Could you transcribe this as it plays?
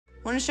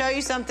Want to show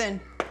you something.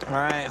 All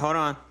right, hold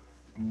on.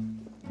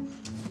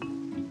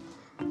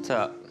 What's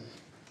up?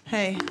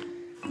 Hey,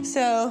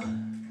 so...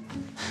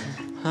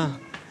 Huh?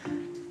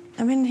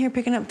 I'm in here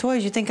picking up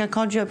toys. You think I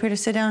called you up here to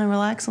sit down and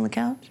relax on the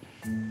couch?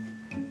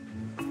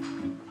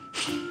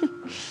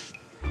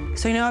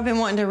 So you know I've been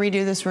wanting to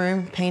redo this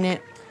room, paint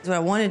it. What I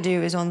want to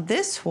do is on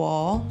this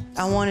wall,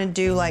 I want to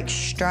do like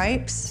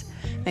stripes,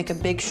 make a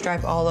big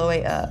stripe all the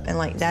way up, and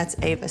like that's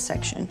Ava's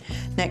section.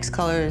 Next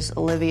color is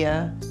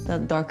Olivia, the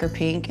darker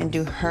pink, and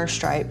do her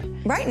stripe.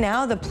 Right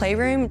now, the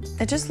playroom,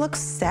 it just looks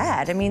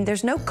sad. I mean,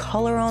 there's no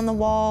color on the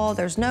wall,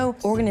 there's no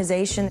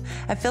organization.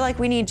 I feel like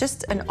we need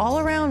just an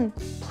all-around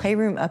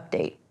playroom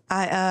update.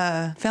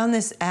 I found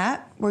this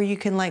app where you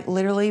can like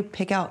literally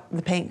pick out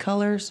the paint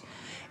colors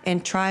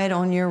and try it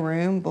on your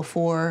room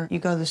before you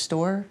go to the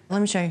store.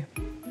 Let me show you.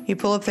 You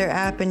pull up their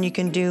app and you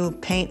can do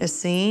paint a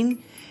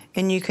scene,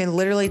 and you can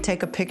literally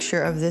take a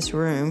picture of this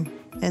room,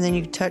 and then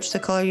you touch the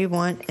color you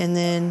want, and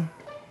then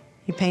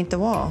you paint the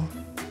wall.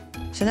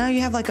 So now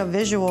you have like a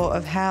visual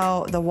of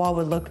how the wall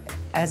would look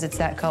as it's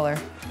that color.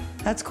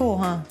 That's cool,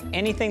 huh?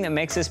 Anything that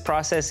makes this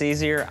process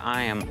easier,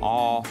 I am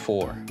all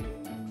for.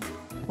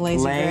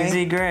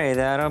 Lazy gray,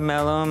 that'll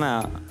mellow them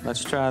out.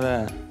 Let's try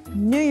that.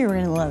 Knew you were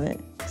gonna love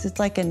it, because it's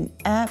like an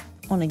app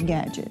on a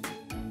gadget.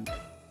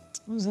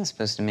 What was that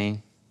supposed to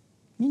mean?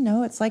 You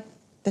know, it's like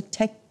the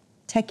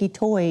techie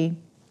toy,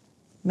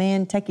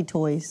 man techie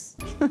toys.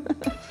 We're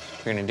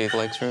gonna do the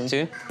Lake's room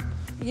too?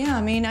 Yeah,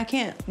 I mean, I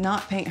can't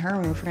not paint her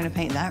room if we're gonna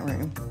paint that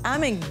room.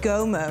 I'm in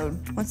go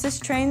mode. Once this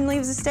train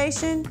leaves the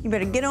station, you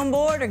better get on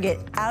board or get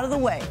out of the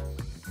way.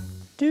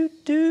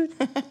 Doot, doot.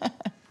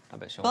 I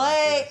bet she'll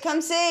Blake,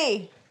 come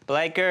see.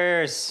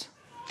 Blakers.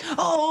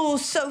 Oh,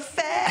 so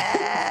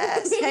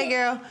fast. Hey,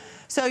 girl.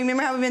 So you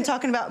remember how we've been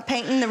talking about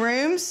painting the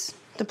rooms,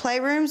 the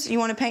playrooms? You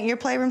want to paint your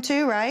playroom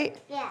too, right?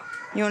 Yeah.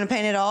 You want to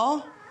paint it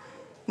all?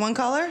 One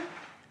color?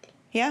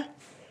 Yeah?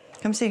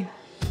 Come see.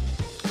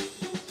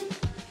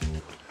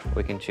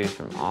 We can choose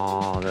from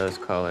all those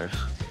colors.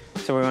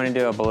 So we want to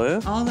do a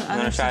blue? All the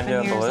other stuff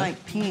in here is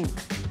like pink.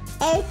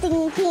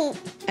 Everything pink.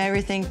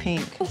 Everything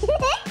pink.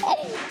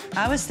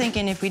 I was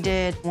thinking if we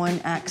did one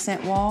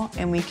accent wall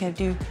and we could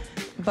do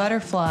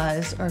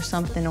butterflies or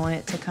something on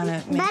it to kind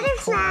of make it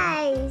cool.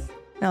 Butterflies.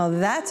 No,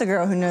 that's a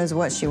girl who knows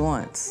what she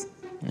wants.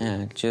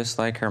 Yeah, just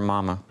like her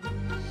mama.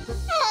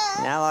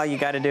 Now all you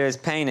gotta do is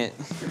paint it.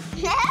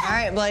 All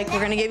right, Blake,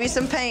 we're gonna give you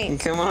some paint.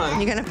 Come on.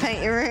 You gonna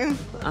paint your room?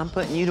 I'm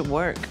putting you to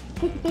work.